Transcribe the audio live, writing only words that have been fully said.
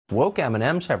Woke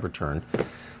M&Ms have returned.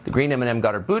 The green M&M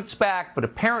got her boots back, but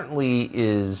apparently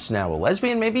is now a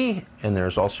lesbian, maybe. And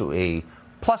there's also a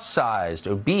plus-sized,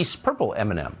 obese purple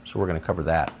M&M. So we're going to cover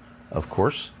that, of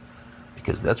course,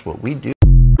 because that's what we do.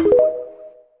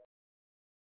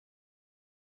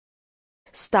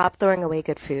 Stop throwing away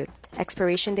good food.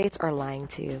 Expiration dates are lying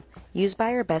to you. Use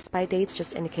Buy or Best Buy dates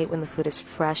just indicate when the food is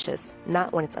freshest,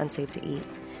 not when it's unsafe to eat.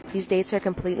 These dates are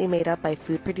completely made up by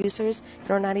food producers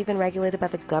and are not even regulated by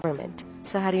the government.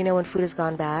 So how do you know when food has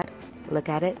gone bad? Look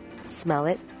at it, smell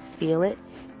it, feel it.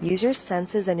 Use your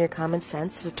senses and your common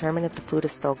sense to determine if the food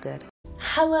is still good.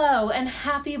 Hello and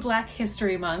happy Black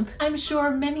History Month. I'm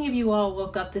sure many of you all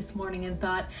woke up this morning and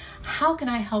thought, how can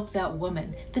I help that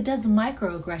woman that does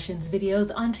microaggressions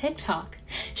videos on TikTok?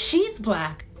 She's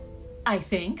Black, I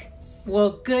think.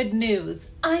 Well, good news.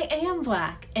 I am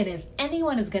Black, and if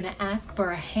anyone is going to ask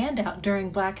for a handout during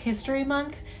Black History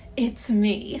Month, it's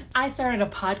me. I started a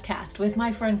podcast with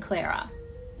my friend Clara.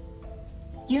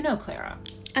 You know Clara.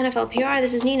 NFL PR,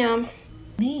 this is Nina.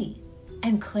 Me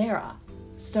and Clara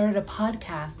started a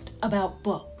podcast about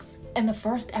books, and the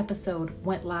first episode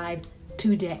went live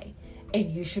today,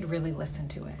 and you should really listen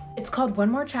to it. It's called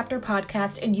One More Chapter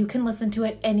Podcast, and you can listen to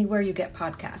it anywhere you get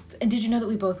podcasts. And did you know that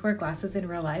we both wear glasses in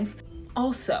real life?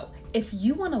 Also, if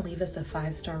you want to leave us a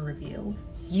 5-star review,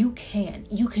 you can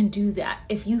do that.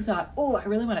 If you thought, oh, I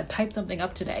really want to type something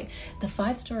up today, the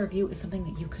 5-star review is something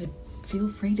that you could feel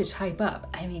free to type up.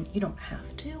 I mean, you don't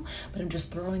have to, but I'm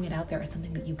just throwing it out there as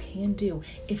something that you can do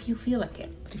if you feel like it.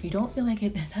 But if you don't feel like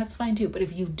it, that's fine too. But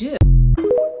if you do.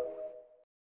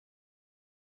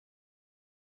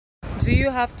 Do you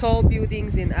have tall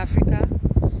buildings in Africa?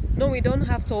 No, we don't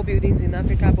have tall buildings in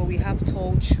Africa, but we have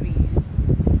tall trees,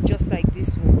 just like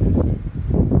these ones.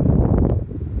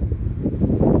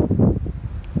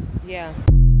 Yeah.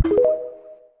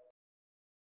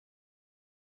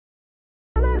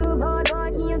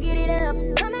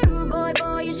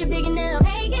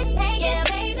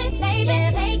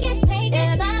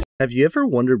 Have you ever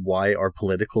wondered why our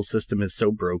political system is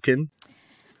so broken?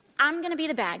 I'm going to be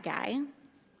the bad guy,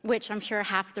 which I'm sure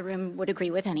half the room would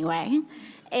agree with anyway.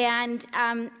 And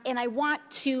I want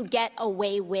to get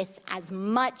away with as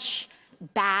much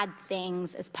bad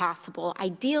things as possible,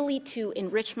 ideally to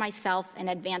enrich myself and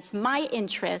advance my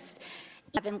interest.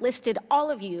 I've enlisted all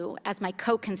of you as my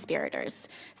co-conspirators.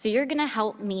 So you're going to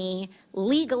help me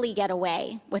legally get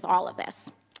away with all of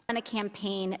this. On a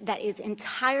campaign that is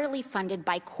entirely funded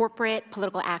by corporate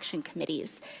political action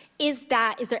committees. Is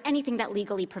there anything that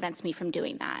legally prevents me from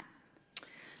doing that?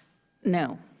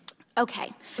 No.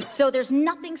 Okay, so there's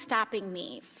nothing stopping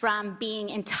me from being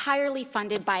entirely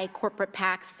funded by corporate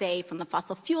PACs, say from the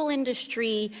fossil fuel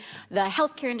industry, the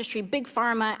healthcare industry, big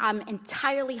pharma. I'm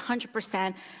entirely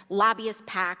 100% lobbyist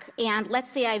PAC, and let's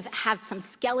say I have some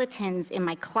skeletons in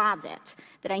my closet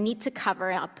that I need to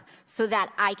cover up so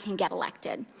that I can get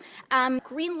elected.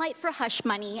 Green light for hush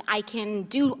money. I can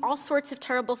do all sorts of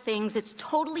terrible things. It's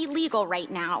totally legal right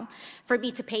now for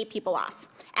me to pay people off,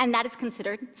 and that is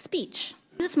considered speech.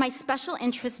 Use my special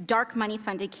interest dark money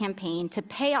funded campaign to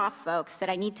pay off folks that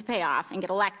I need to pay off and get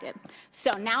elected.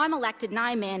 So now I'm elected, now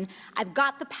I'm in, I've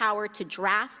got the power to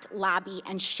draft, lobby,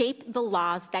 and shape the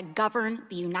laws that govern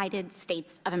the United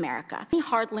States of America. Any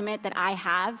hard limit that I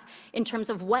have in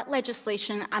terms of what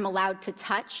legislation I'm allowed to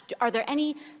touch? Are there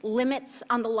any limits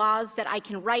on the laws that I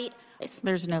can write?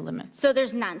 There's no limit. So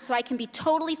there's none. So I can be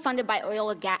totally funded by oil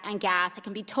and gas. I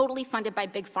can be totally funded by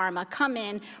big pharma, come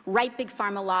in, write big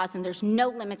pharma laws, and there's no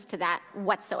limits to that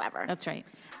whatsoever. That's right.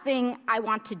 The next thing I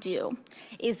want to do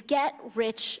is get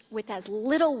rich with as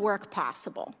little work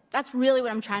possible. That's really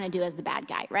what I'm trying to do as the bad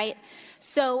guy, right?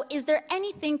 So is there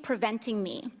anything preventing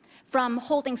me from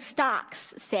holding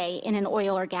stocks, say, in an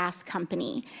oil or gas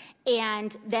company,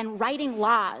 and then writing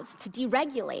laws to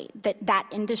deregulate that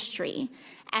industry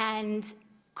and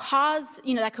cause,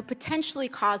 that could potentially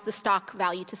cause the stock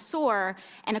value to soar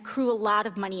and accrue a lot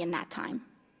of money in that time?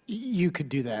 You could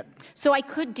do that. So I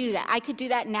could do that. I could do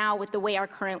that now with the way our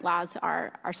current laws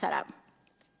are set up.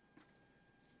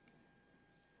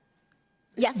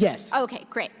 Yes? Yes. Okay,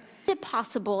 great. Is it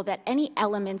possible that any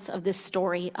elements of this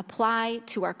story apply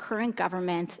to our current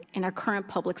government and our current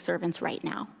public servants right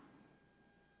now?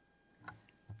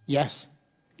 Yes.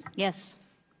 Yes.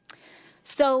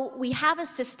 So we have a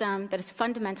system that is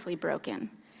fundamentally broken.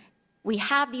 We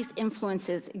have these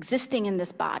influences existing in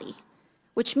this body,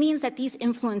 which means that these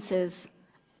influences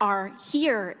are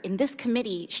here in this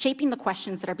committee shaping the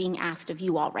questions that are being asked of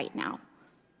you all right now.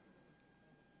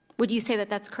 Would you say that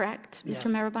that's correct, Yes.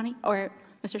 Mr. Marabani or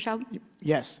Mr. Schaub?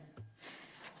 Yes.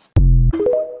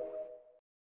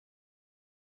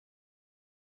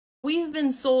 we've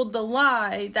been sold the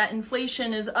lie that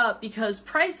inflation is up because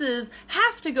prices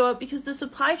have to go up because the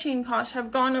supply chain costs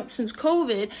have gone up since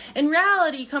COVID. In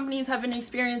reality, companies have been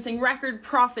experiencing record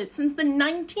profits since the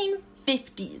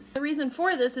 1950s. The reason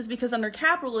for this is because under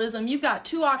capitalism, you've got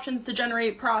two options to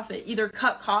generate profit. Either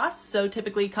cut costs, so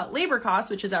typically cut labor costs,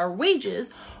 which is our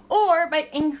wages, or by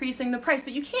increasing the price.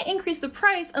 But you can't increase the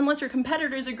price unless your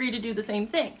competitors agree to do the same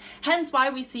thing. Hence why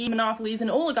we see monopolies and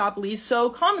oligopolies so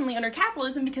commonly under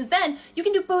capitalism, because then you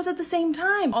can do both at the same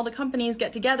time. All the companies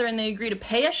get together and they agree to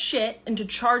pay us shit and to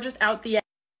charge us out the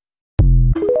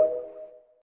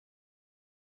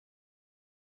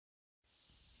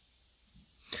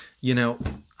You know,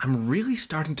 I'm really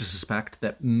starting to suspect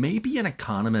that maybe an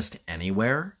economist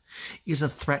anywhere is a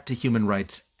threat to human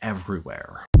rights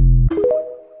everywhere.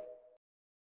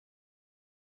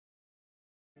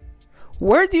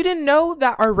 Words you didn't know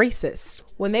that are racist.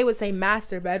 When they would say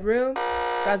master bedroom,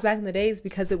 that was back in the days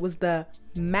because it was the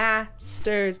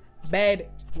master's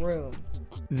bedroom.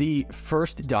 The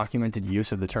first documented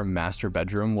use of the term master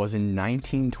bedroom was in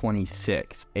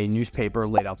 1926. A newspaper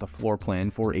laid out the floor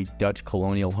plan for a Dutch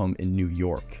colonial home in New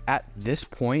York. At this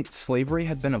point, slavery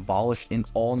had been abolished in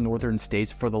all northern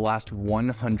states for the last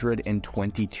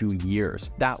 122 years.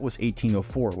 That was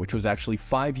 1804, which was actually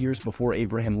 5 years before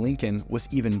Abraham Lincoln was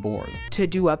even born. To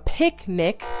do a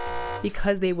picnic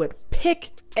because they would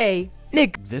pick a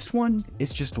nick. This one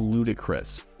is just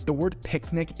ludicrous. The word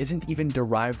picnic isn't even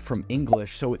derived from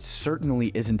English, so it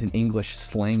certainly isn't an English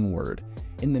slang word.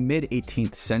 In the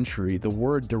mid-18th century, the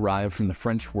word derived from the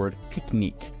French word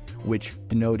pique-nique, which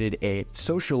denoted a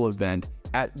social event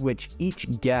at which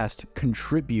each guest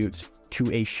contributes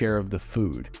to a share of the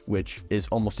food, which is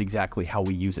almost exactly how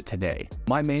we use it today.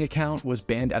 My main account was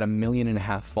banned at 1.5 million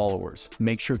followers.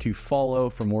 Make sure to follow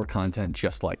for more content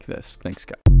just like this. Thanks,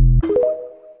 guys.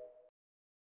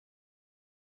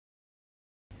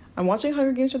 I'm watching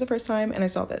Hunger Games for the first time, and I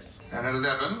saw this. And at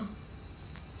 11,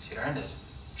 she earned it.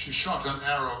 She shot an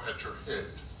arrow at your head.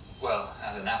 Well,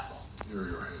 at an apple. Near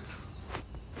your head.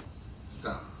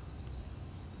 Down.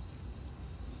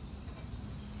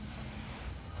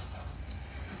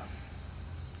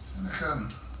 And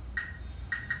again,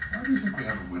 why do you think we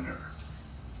have a winner?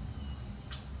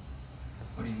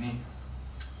 What do you mean?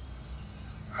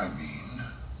 I mean,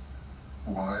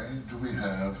 why do we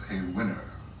have a winner?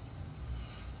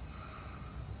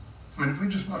 I mean, if we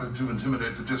just wanted to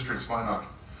intimidate the districts, why not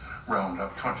round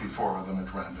up 24 of them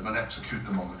at random and execute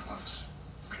them all at once?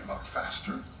 Be a lot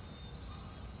faster.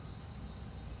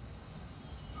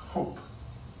 Hope.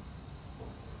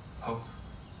 Hope?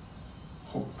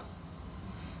 Hope.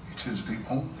 It is the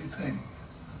only thing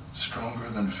stronger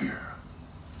than fear.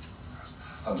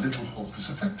 A little hope is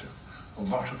effective. A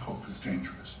lot of hope is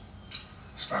dangerous.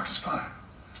 A spark is fine,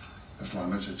 as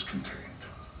long as it's contained.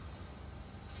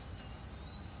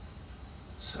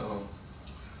 So,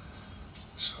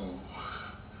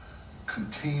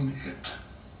 contain it.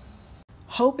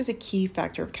 Hope is a key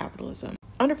factor of capitalism.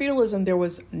 Under feudalism, there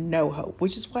was no hope,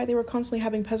 which is why they were constantly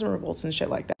having peasant revolts and shit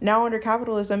like that. Now under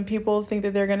capitalism, people think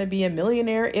that they're going to be a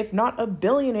millionaire, if not a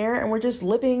billionaire, and we're just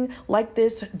living like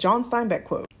this John Steinbeck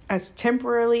quote. As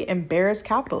temporarily embarrassed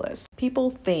capitalists, people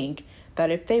think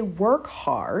that if they work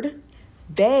hard,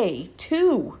 they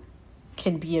too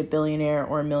can be a billionaire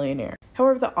or a millionaire.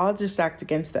 However, the odds are stacked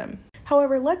against them.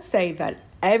 However, let's say that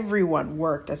everyone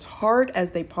worked as hard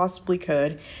as they possibly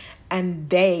could and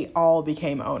they all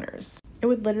became owners. It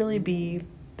would literally be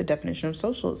the definition of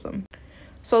socialism.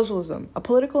 Socialism, a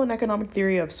political and economic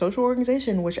theory of social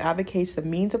organization which advocates the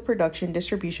means of production,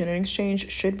 distribution, and exchange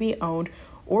should be owned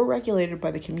or regulated by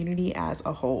the community as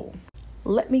a whole.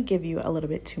 Let me give you a little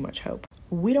bit too much hope.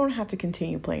 We don't have to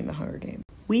continue playing the Hunger Game.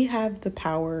 We have the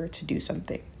power to do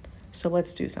something. So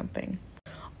let's do something.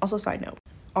 Also, side note.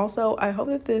 Also, I hope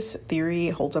that this theory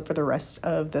holds up for the rest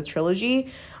of the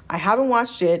trilogy. I haven't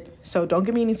watched it, so don't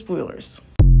give me any spoilers.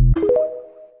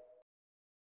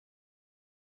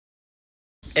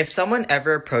 If someone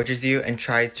ever approaches you and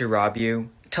tries to rob you,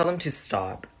 tell them to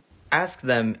stop. Ask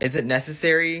them, is it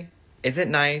necessary? Is it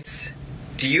nice?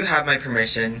 Do you have my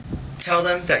permission? Tell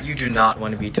them that you do not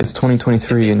want to be touched. It's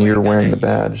 2023 and you're wearing the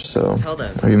badge, so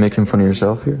are you making fun of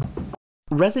yourself here?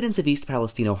 Residents of East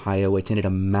Palestine, Ohio attended a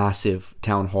massive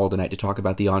town hall tonight to talk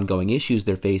about the ongoing issues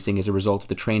they're facing as a result of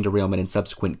the train derailment and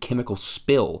subsequent chemical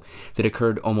spill that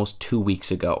occurred almost 2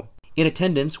 weeks ago. In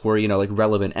attendance were,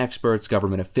 relevant experts,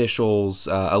 government officials,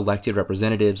 elected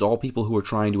representatives, all people who are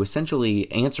trying to essentially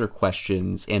answer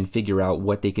questions and figure out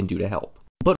what they can do to help.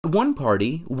 But one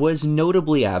party was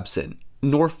notably absent,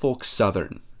 Norfolk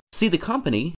Southern. See, the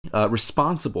company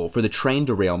responsible for the train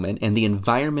derailment and the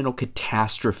environmental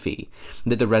catastrophe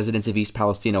that the residents of East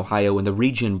Palestine, Ohio, and the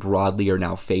region broadly are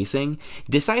now facing,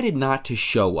 decided not to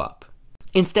show up.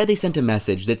 Instead, they sent a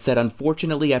message that said,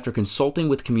 unfortunately, after consulting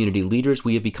with community leaders,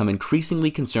 we have become increasingly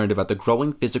concerned about the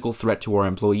growing physical threat to our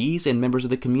employees and members of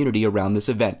the community around this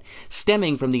event,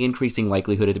 stemming from the increasing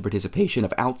likelihood of the participation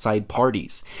of outside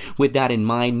parties. With that in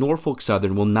mind, Norfolk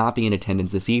Southern will not be in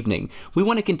attendance this evening. We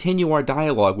want to continue our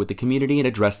dialogue with the community and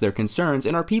address their concerns,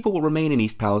 and our people will remain in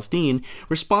East Palestine,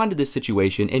 respond to this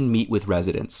situation, and meet with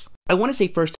residents. I want to say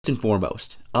first and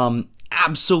foremost,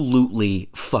 absolutely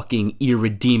fucking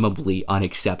irredeemably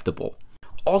unacceptable.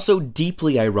 Also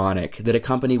deeply ironic that a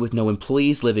company with no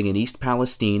employees living in East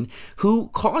Palestine, who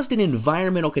caused an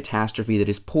environmental catastrophe that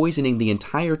is poisoning the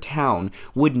entire town,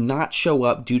 would not show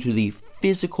up due to the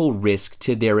physical risk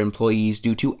to their employees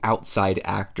due to outside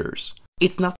actors.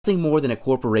 It's nothing more than a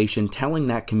corporation telling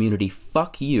that community,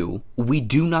 fuck you, we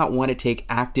do not want to take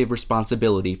active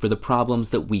responsibility for the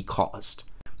problems that we caused.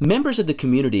 Members of the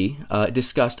community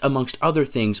discussed, amongst other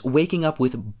things, waking up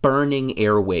with burning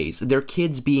airways, their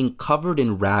kids being covered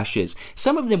in rashes.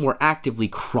 Some of them were actively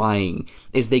crying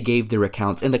as they gave their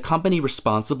accounts, and the company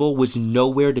responsible was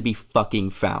nowhere to be fucking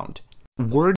found.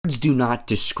 Words do not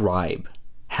describe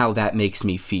how that makes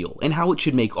me feel, and how it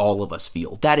should make all of us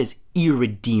feel. That is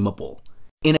irredeemable.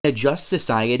 In a just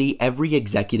society, every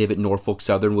executive at Norfolk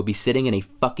Southern would be sitting in a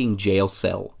fucking jail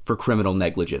cell for criminal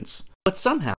negligence. But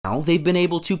somehow, they've been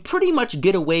able to pretty much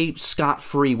get away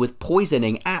scot-free with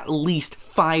poisoning at least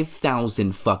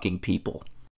 5,000 fucking people.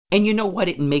 And you know what?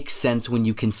 It makes sense when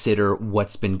you consider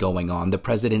what's been going on. The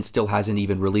president still hasn't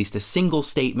even released a single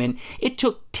statement. It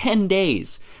took 10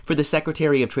 days for the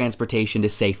Secretary of Transportation to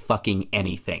say fucking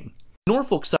anything.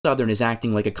 Norfolk Southern is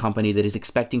acting like a company that is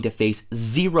expecting to face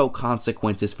zero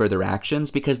consequences for their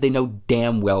actions because they know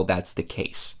damn well that's the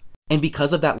case. And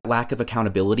because of that lack of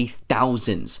accountability,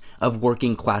 thousands of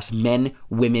working class men,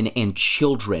 women, and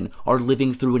children are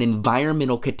living through an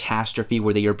environmental catastrophe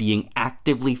where they are being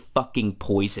actively fucking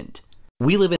poisoned.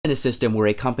 We live in a system where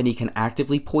a company can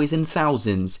actively poison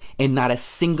thousands and not a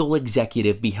single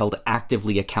executive be held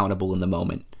actively accountable in the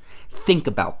moment. Think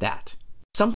about that.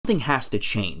 Something has to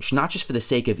change, not just for the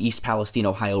sake of East Palestine,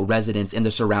 Ohio residents and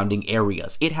the surrounding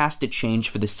areas. It has to change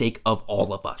for the sake of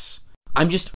all of us. I'm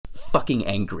just fucking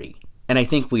angry, and I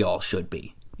think we all should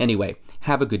be. Anyway,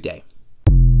 have a good day.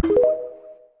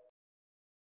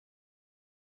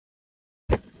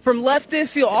 From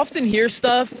leftists, you'll often hear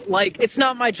stuff like, it's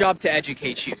not my job to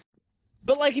educate you.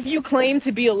 But like, if you claim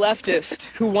to be a leftist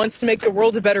who wants to make the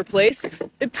world a better place,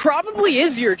 it probably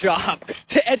is your job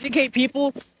to educate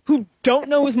people who don't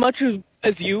know as much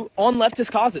as you on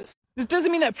leftist causes. This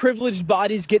doesn't mean that privileged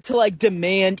bodies get to, like,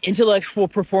 demand intellectual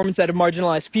performance out of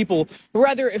marginalized people. But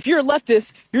rather, if you're a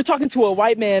leftist, you're talking to a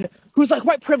white man who's like,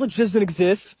 white privilege doesn't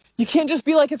exist. You can't just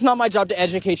be like, it's not my job to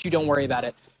educate you, don't worry about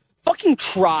it. Fucking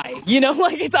try, you know?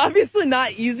 Like, it's obviously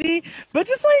not easy, but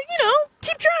just, like, you know,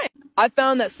 keep trying. I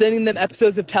found that sending them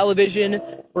episodes of television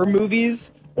or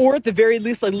movies, or at the very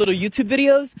least, like, little YouTube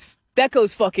videos, that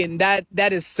goes fucking, that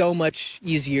is so much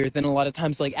easier than a lot of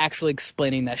times, like, actually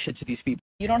explaining that shit to these people.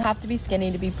 You don't have to be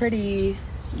skinny to be pretty.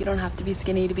 You don't have to be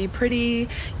skinny to be pretty.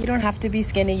 You don't have to be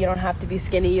skinny. You don't have to be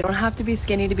skinny. You don't have to be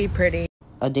skinny to be pretty.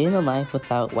 A day in the life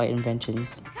without white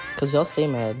inventions. Cause y'all stay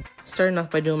mad. Starting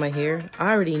off by doing my hair,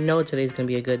 I already know today's gonna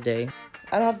be a good day.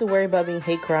 I don't have to worry about being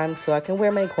hate crime, so I can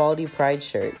wear my equality pride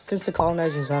shirt, since the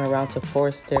colonizers aren't around to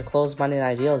force their closed-minded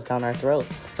ideals down our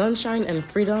throats. Sunshine and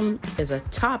freedom is a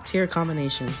top-tier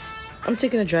combination. I'm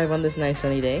taking a drive on this nice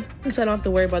sunny day, since I don't have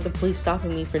to worry about the police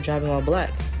stopping me for driving while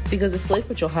black, because the slave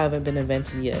patrol haven't been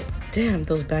invented yet. Damn,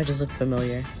 those badges look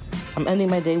familiar. I'm ending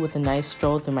my day with a nice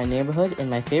stroll through my neighborhood in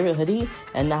my favorite hoodie,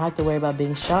 and not have to worry about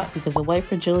being shot because of white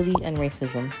fragility and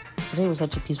racism. Today was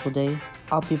such a peaceful day.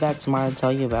 I'll be back tomorrow to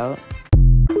tell you about.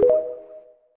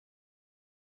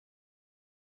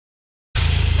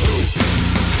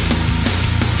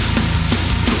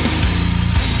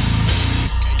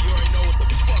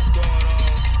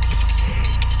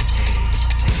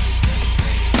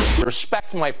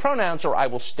 Respect my pronouns or I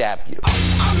will stab you.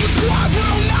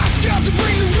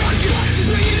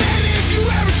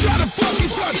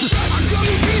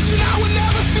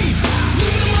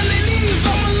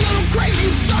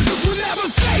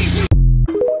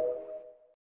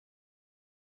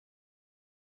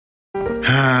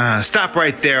 Stop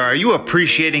right there. Are you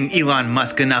appreciating Elon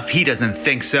Musk enough? He doesn't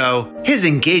think so. His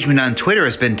engagement on Twitter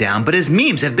has been down, but his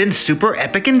memes have been super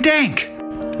epic and dank.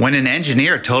 When an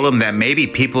engineer told him that maybe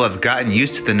people have gotten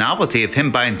used to the novelty of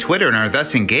him buying Twitter and are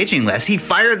thus engaging less, he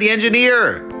fired the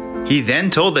engineer. He then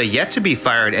told the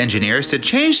yet-to-be-fired engineers to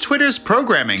change Twitter's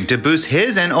programming to boost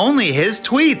his and only his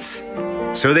tweets.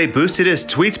 So they boosted his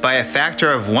tweets by a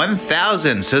factor of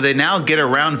 1,000, so they now get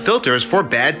around filters for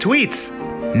bad tweets.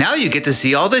 Now you get to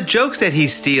see all the jokes that he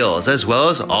steals, as well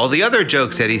as all the other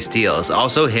jokes that he steals.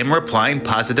 Also him replying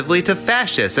positively to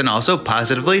fascists and also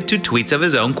positively to tweets of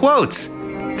his own quotes.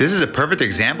 This is a perfect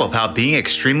example of how being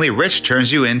extremely rich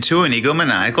turns you into an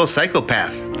egomaniacal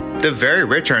psychopath. The very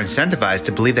rich are incentivized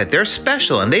to believe that they're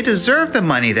special and they deserve the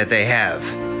money that they have.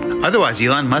 Otherwise,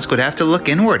 Elon Musk would have to look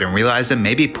inward and realize that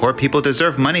maybe poor people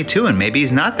deserve money too, and maybe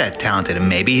he's not that talented, and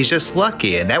maybe he's just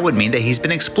lucky, and that would mean that he's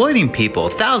been exploiting people,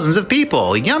 thousands of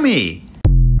people. Yummy!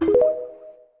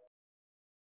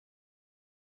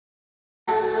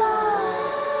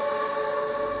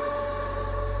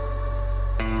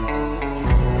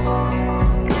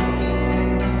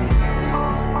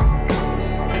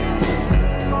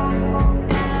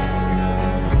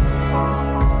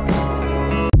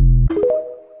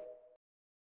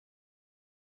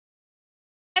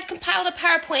 Compiled a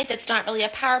PowerPoint that's not really a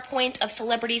PowerPoint of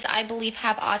celebrities I believe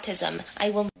have autism.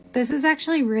 This is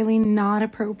actually really not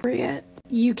appropriate.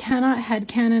 You cannot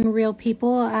headcanon real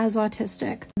people as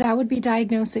autistic. That would be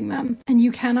diagnosing them. And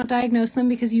you cannot diagnose them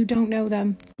because you don't know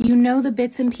them. You know the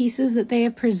bits and pieces that they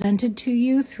have presented to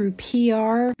you through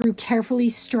PR, through carefully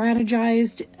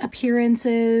strategized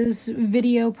appearances,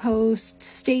 video posts,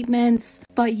 statements,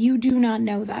 but you do not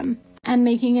know them. And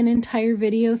making an entire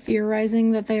video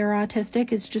theorizing that they are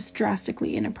autistic is just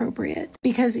drastically inappropriate.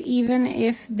 Because even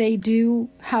if they do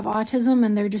have autism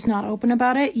and they're just not open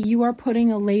about it, you are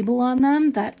putting a label on them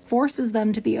that forces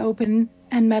them to be open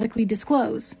and medically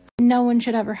disclose. No one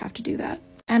should ever have to do that.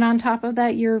 And on top of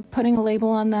that, you're putting a label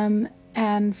on them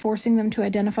and forcing them to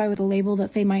identify with a label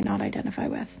that they might not identify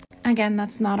with. Again,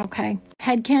 that's not okay.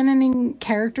 Headcanoning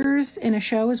characters in a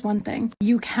show is one thing.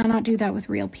 You cannot do that with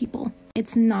real people.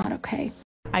 It's not okay.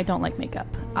 I don't like makeup.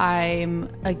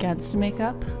 I'm against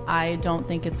makeup. I don't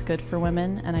think it's good for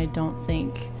women, and I don't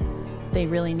think they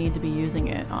really need to be using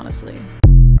it, honestly.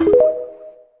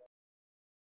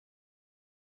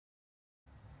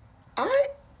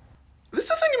 This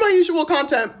isn't my usual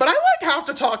content, but I have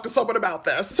to talk to someone about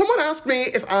this. Someone asked me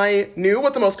if I knew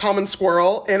what the most common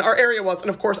squirrel in our area was, and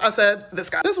of course I said this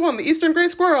guy. This one, the eastern gray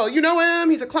squirrel. You know him,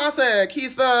 he's a classic.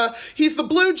 He's the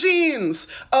blue jeans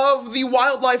of the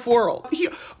wildlife world. But you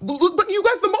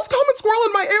guys, the most common squirrel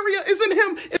in my area isn't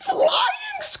him. It's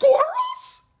flying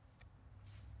squirrels?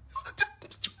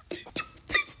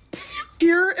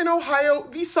 Here in Ohio,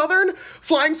 the southern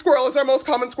flying squirrel is our most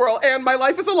common squirrel, and my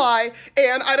life is a lie,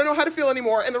 and I don't know how to feel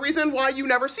anymore, and the reason why you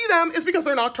never see them is because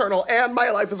they're nocturnal, and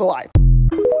my life is a lie.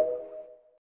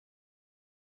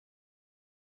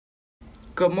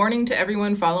 Good morning to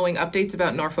everyone following updates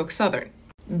about Norfolk Southern.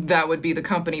 That would be the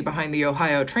company behind the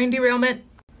Ohio train derailment,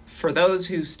 for those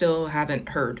who still haven't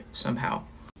heard somehow.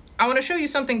 I want to show you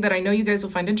something that I know you guys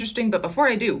will find interesting, but before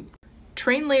I do,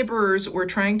 train laborers were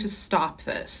trying to stop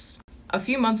this. A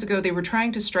few months ago, they were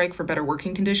trying to strike for better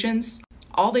working conditions.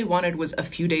 All they wanted was a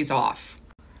few days off.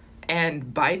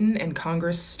 And Biden and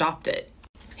Congress stopped it.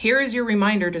 Here is your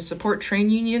reminder to support train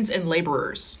unions and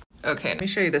laborers. Okay, let me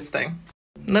show you this thing.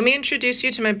 Let me introduce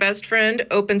you to my best friend,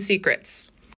 Open Secrets.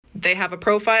 They have a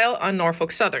profile on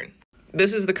Norfolk Southern.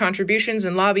 This is the contributions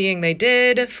and lobbying they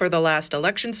did for the last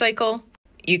election cycle.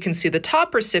 You can see the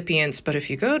top recipients, but if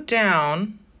you go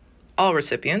down, all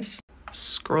recipients,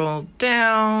 scroll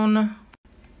down,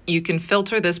 you can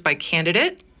filter this by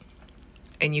candidate,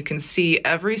 and you can see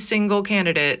every single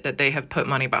candidate that they have put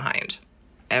money behind.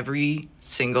 Every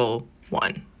single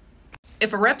one.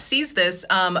 If a rep sees this,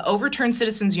 overturn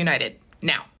Citizens United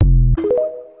now.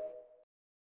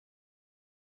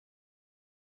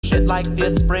 Shit like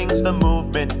this brings the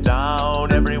movement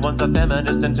down. Everyone's a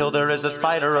feminist until there is a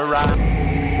spider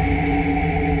around.